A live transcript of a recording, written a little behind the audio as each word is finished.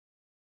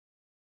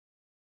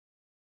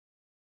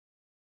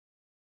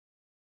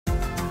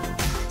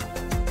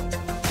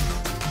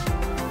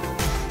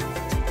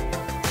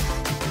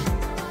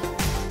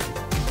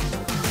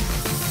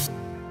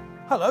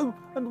Hello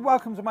and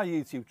welcome to my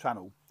YouTube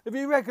channel. If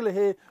you're regular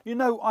here, you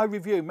know I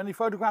review many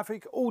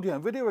photographic, audio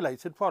and video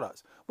related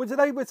products. But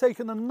today we're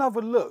taking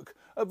another look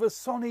at the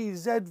Sony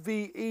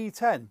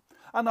ZV-E10.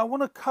 And I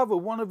want to cover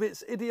one of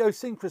its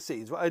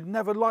idiosyncrasies, what I'd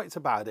never liked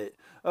about it.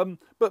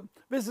 But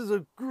this is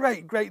a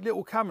great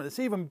little camera. It's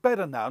even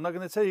better now. I'm not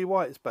going to tell you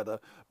why it's better,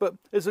 but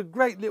it's a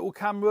great little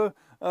camera,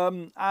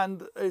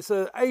 and it's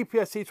a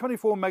APS-C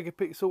 24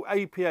 megapixel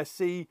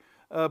APS-C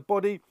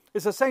body.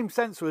 It's the same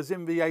sensor as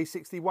in the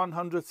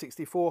A6100,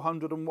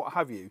 6400 and what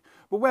have you.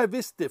 But where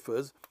this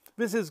differs,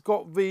 this has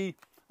got the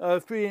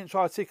 3-inch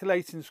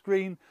articulating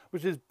screen,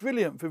 which is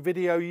brilliant for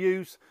video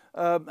use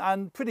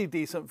and pretty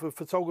decent for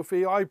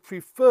photography. I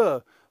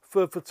prefer,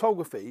 for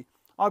photography,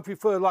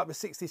 like the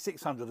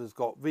 6600 has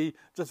got,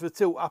 just the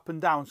tilt up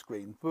and down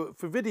screen. But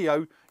for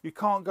video, you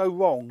can't go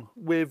wrong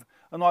with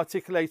an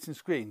articulating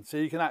screen. So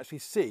you can actually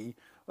see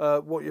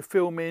what you're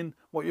filming,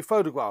 what you're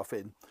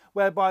photographing.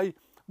 Whereby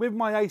with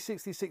my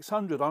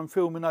A6600, I'm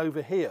filming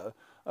over here.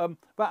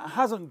 That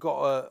hasn't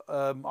got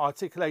an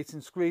articulating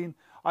screen.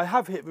 I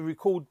have hit the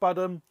record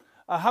button.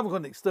 I haven't got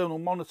an external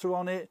monitor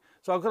on it,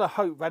 so I've got to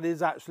hope that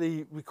is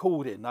actually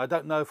recording. I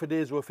don't know if it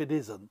is or if it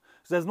isn't,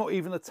 because there's not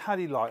even a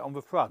tally light on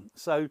the front.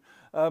 So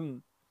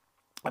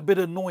a bit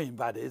annoying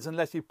that is,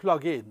 unless you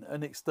plug in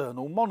an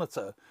external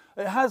monitor.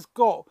 It has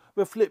got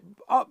the flip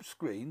up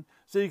screen,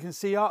 so you can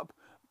see up,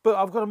 but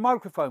I've got a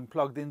microphone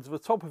plugged into the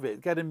top of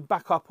it, getting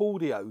backup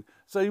audio,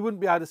 so you wouldn't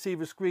be able to see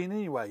the screen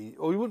anyway,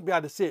 or you wouldn't be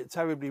able to see it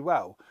terribly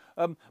well.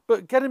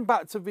 But getting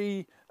back to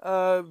the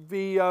Sony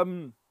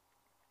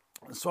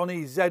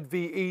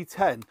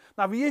ZV-E10.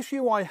 Now the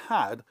issue I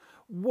had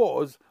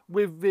was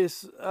with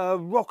this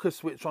rocker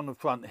switch on the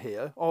front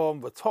here, or on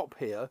the top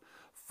here,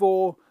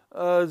 for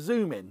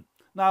zooming.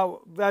 Now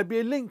there'll be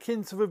a link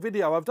into the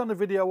video. I've done a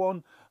video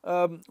on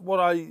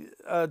what I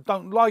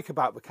don't like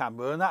about the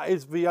camera, and that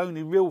is the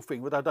only real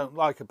thing that I don't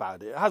like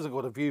about it. It hasn't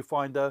got a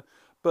viewfinder,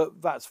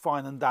 but that's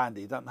fine and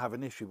dandy, don't have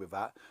an issue with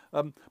that.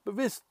 But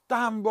this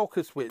damn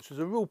rocker switch is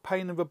a real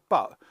pain in the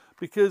butt,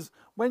 because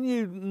when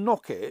you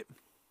knock it,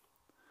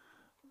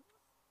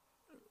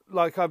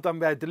 like I've done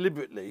there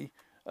deliberately,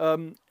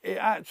 it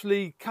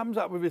actually comes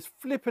up with this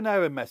flipping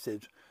error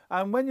message.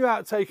 And when you're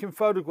out taking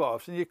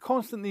photographs and you're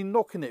constantly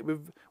knocking it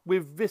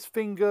with this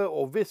finger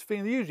or this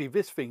finger, usually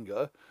this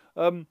finger,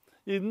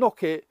 you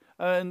knock it,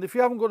 and if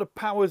you haven't got a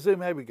power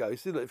zoom, here we go,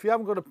 see, look, if you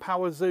haven't got a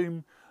power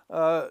zoom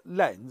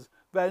lens,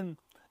 then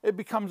it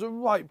becomes a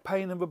right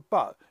pain in the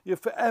butt. You're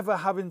forever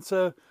having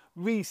to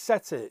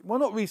reset it. Well,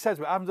 not reset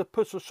it, but having to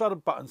push the shutter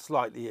button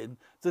slightly in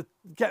to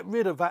get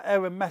rid of that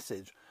error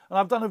message. And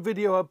I've done a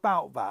video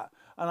about that,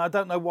 and I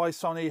don't know why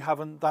Sony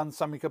haven't done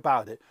something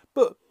about it.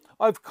 But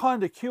I've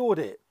kind of cured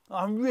it.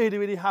 I'm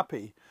really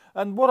happy.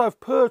 And what I've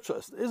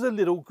purchased is a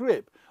little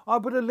grip. I'll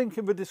put a link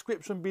in the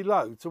description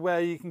below to where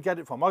you can get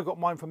it from. I got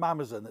mine from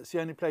Amazon. It's the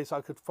only place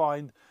I could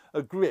find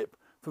a grip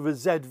for the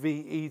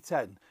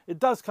ZV-E10. It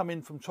does come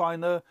in from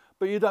China,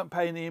 but you don't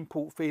pay any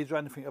import fees or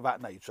anything of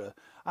that nature.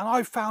 And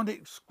I found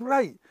it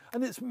great,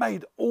 and it's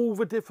made all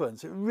the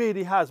difference. It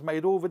really has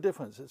made all the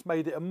difference. It's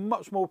made it a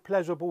much more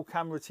pleasurable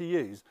camera to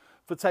use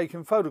for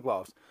taking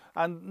photographs.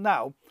 And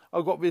now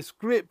I've got this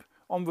grip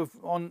on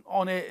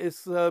it.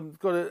 It's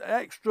got an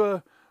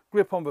extra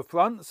grip on the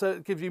front, so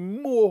it gives you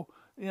more,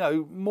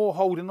 more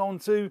holding on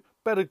to,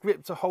 better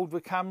grip to hold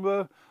the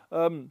camera.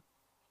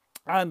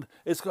 And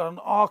it's got an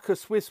Arca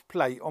Swiss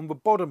plate on the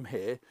bottom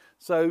here,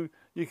 so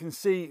you can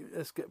see,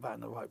 let's get that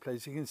in the right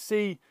place, you can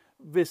see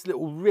this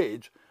little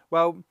ridge.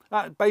 Well,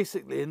 that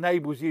basically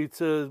enables you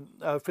to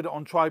fit it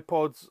on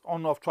tripods, on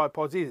and off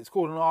tripods easy. It's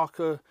called an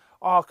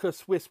Arca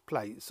Swiss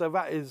plate, so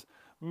that is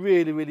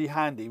really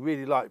handy,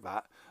 really like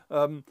that.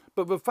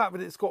 But the fact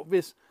that it's got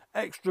this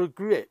extra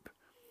grip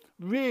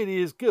really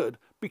is good,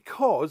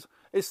 because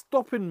it's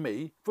stopping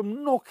me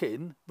from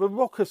knocking the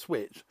rocker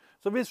switch.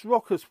 So this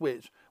rocker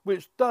switch,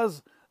 which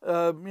does,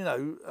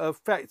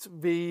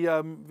 affect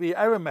the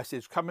error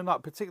message coming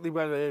up, particularly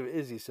where it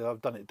is, you see,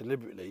 I've done it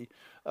deliberately.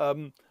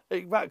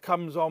 That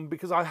comes on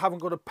because I haven't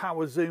got a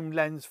power zoom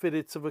lens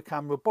fitted to the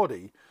camera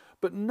body.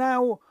 But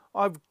now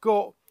I've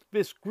got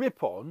this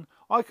grip on,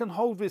 I can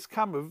hold this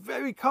camera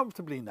very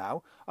comfortably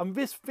now, and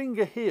this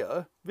finger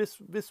here, this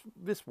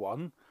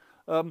one,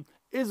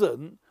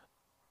 isn't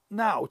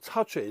now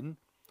touching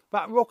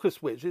that rocker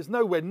switch. It's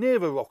nowhere near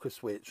the rocker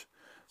switch.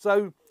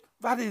 So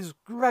that is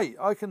great.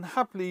 I can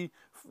happily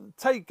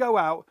go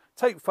out,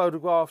 take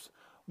photographs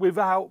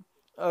without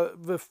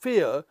the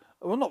fear,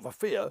 well, not the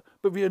fear,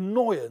 but the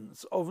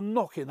annoyance of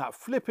knocking that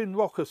flipping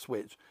rocker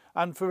switch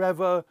and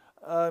forever,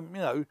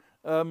 well,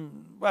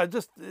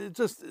 it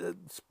just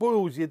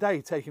spoils your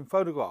day taking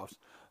photographs.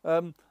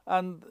 And,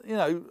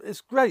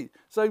 it's great.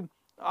 So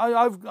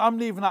I'm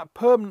leaving that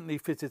permanently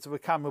fitted to the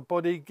camera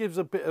body. Gives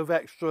a bit of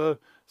extra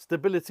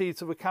stability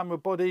to the camera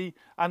body,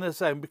 and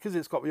as I say, because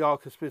it's got the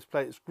Arca Swiss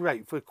plate, it's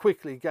great for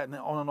quickly getting it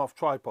on and off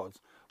tripods,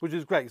 which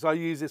is great because I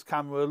use this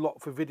camera a lot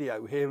for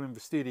video here in the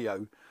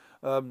studio.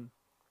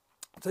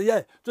 So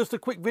yeah, just a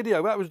quick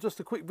video. That was just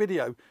a quick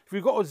video. If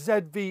you've got a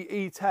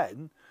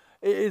ZV-E10,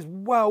 it is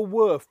well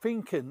worth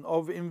thinking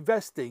of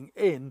investing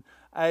in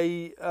a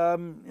you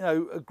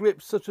know, a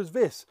grip such as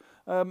this.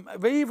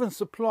 They even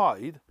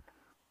supplied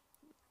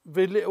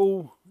the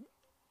little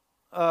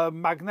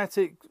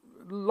magnetic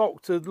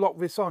lock to lock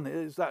this on.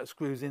 That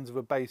screws into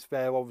the base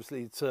there,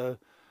 obviously, to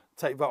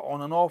take that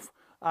on and off,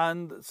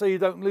 and so you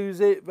don't lose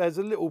it. There's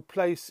a little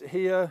place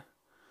here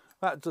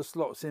that just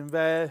locks in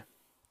there,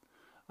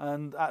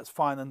 and that's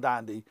fine and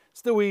dandy.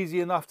 Still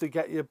easy enough to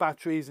get your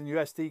batteries and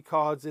your SD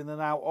cards in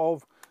and out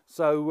of.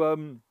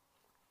 So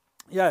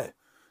yeah,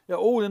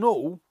 all in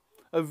all,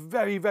 a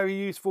very, very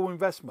useful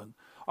investment.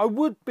 I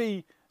would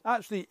be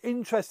actually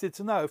interested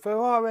to know if there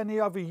are any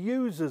other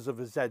users of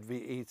a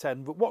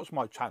ZV-E10 that watch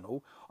my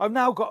channel. I've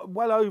now got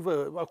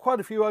quite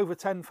a few over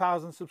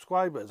 10,000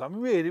 subscribers.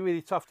 I'm really,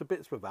 really tough to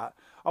bits with that.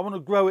 I want to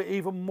grow it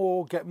even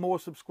more, get more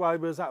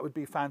subscribers. That would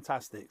be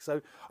fantastic.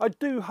 So I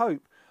do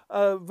hope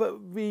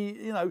that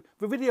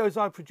the videos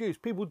I produce,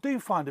 people do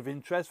find of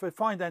interest, they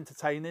find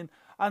entertaining,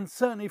 and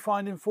certainly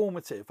find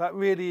informative. That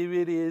really,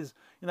 really is,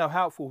 you know,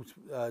 helpful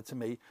to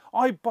me.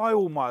 I buy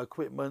all my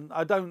equipment.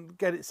 I don't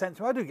get it sent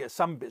to me. I do get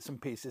some bits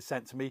and pieces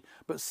sent to me,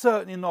 but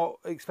certainly not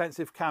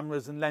expensive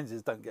cameras and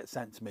lenses don't get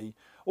sent to me.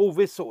 All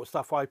this sort of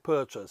stuff I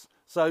purchase.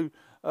 So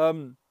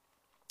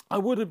I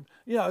would have,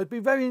 you know, I'd be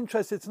very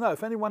interested to know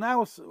if anyone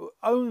else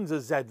owns a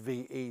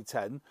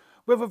ZV-E10,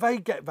 whether they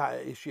get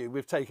that issue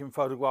with taking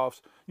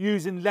photographs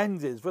using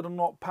lenses that are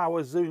not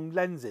power zoom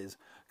lenses,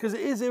 because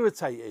it is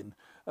irritating.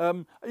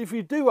 If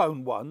you do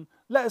own one,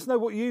 let us know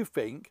what you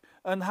think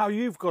and how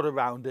you've got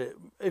around it.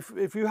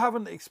 If you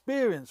haven't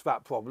experienced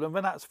that problem,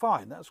 then that's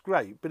fine, that's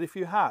great. But if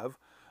you have,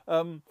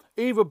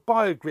 either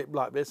buy a grip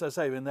like this, as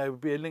I say, and there will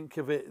be a link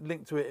to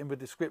it in the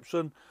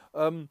description,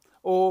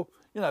 or,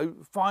 you know,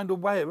 find a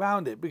way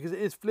around it, because it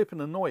is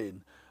flipping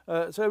annoying.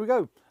 So there we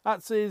go.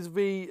 That is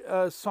the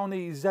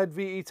Sony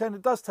ZV-E10.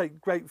 It does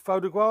take great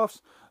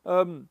photographs.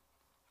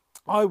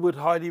 I would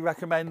highly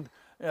recommend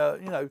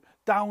you know,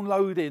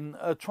 downloading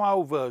a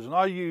trial version.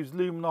 I use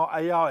Luminar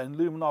AI and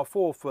Luminar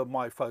 4 for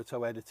my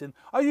photo editing.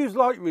 I use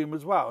Lightroom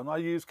as well, and I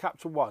use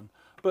Capture One.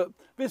 But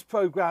this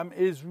program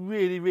is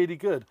really, really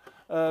good.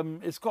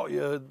 It's got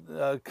your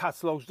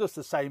catalogues just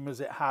the same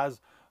as it has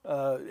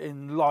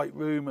in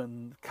Lightroom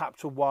and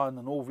Capture One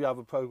and all the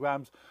other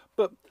programs.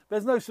 But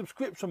there's no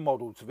subscription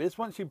model to this.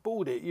 Once you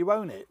bought it, you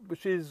own it,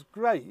 which is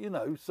great, you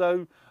know.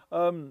 So,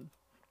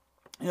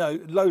 you know,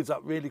 it loads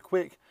up really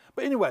quick.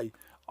 But anyway,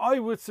 I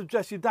would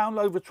suggest you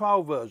download the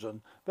trial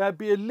version. There'll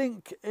be a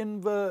link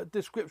in the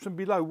description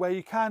below where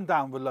you can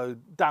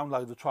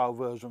download the trial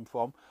version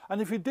from.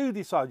 And if you do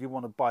decide you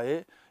want to buy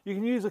it, you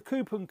can use a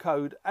coupon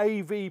code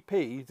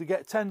AVP to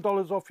get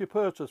 $10 off your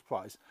purchase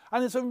price.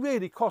 And it's a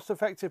really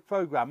cost-effective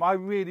program. I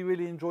really,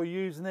 really enjoy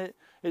using it.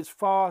 It's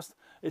fast,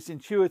 it's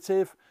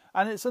intuitive,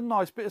 and it's a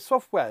nice bit of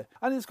software.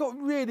 And it's got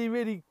really,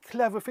 really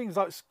clever things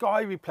like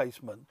sky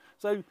replacement.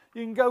 So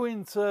you can go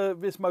into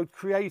this mode,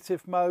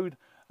 creative mode,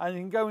 and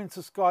you can go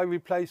into sky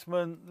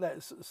replacement.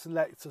 Let's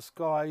select a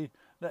sky.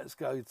 Let's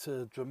go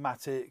to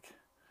dramatic.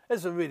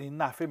 It's a really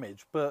naff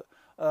image, but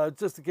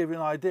just to give you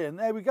an idea. And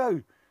there we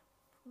go.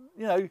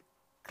 You know,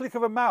 click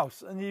of a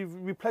mouse and you've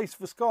replaced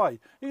the sky.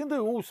 You can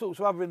do all sorts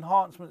of other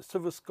enhancements to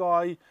the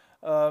sky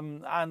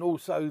and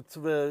also to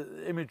the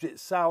image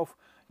itself.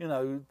 You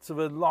know, to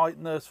the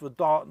lightness, the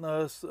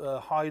darkness,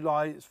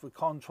 highlights, the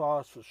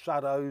contrast, the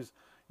shadows,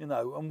 you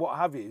know, and what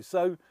have you.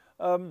 So,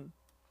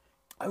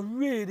 a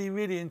really,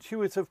 really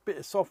intuitive bit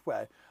of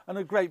software and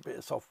a great bit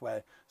of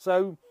software.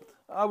 So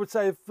I would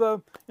say if,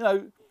 you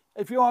know,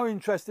 if you are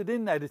interested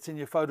in editing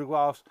your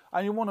photographs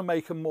and you want to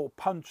make them more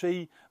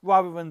punchy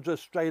rather than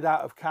just straight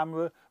out of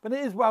camera, then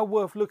it is well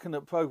worth looking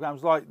at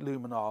programs like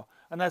Luminar.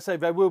 And as I say,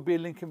 there will be a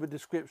link in the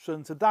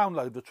description to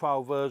download the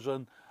trial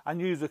version and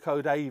use the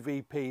code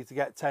AVP to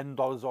get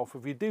 $10 off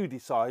if you do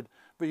decide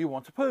that you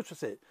want to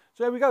purchase it.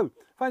 So there we go.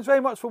 Thanks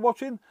very much for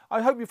watching.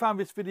 I hope you found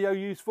this video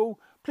useful.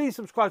 Please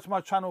subscribe to my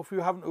channel if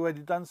you haven't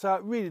already done so.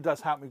 It really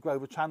does help me grow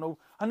the channel.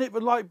 And hit the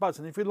like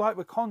button if you like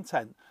the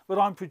content that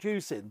I'm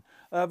producing.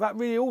 That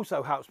really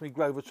also helps me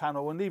grow the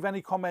channel, and leave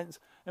any comments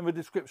in the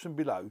description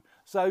below.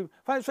 So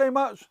thanks very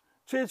much.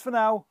 Cheers for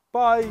now.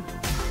 Bye.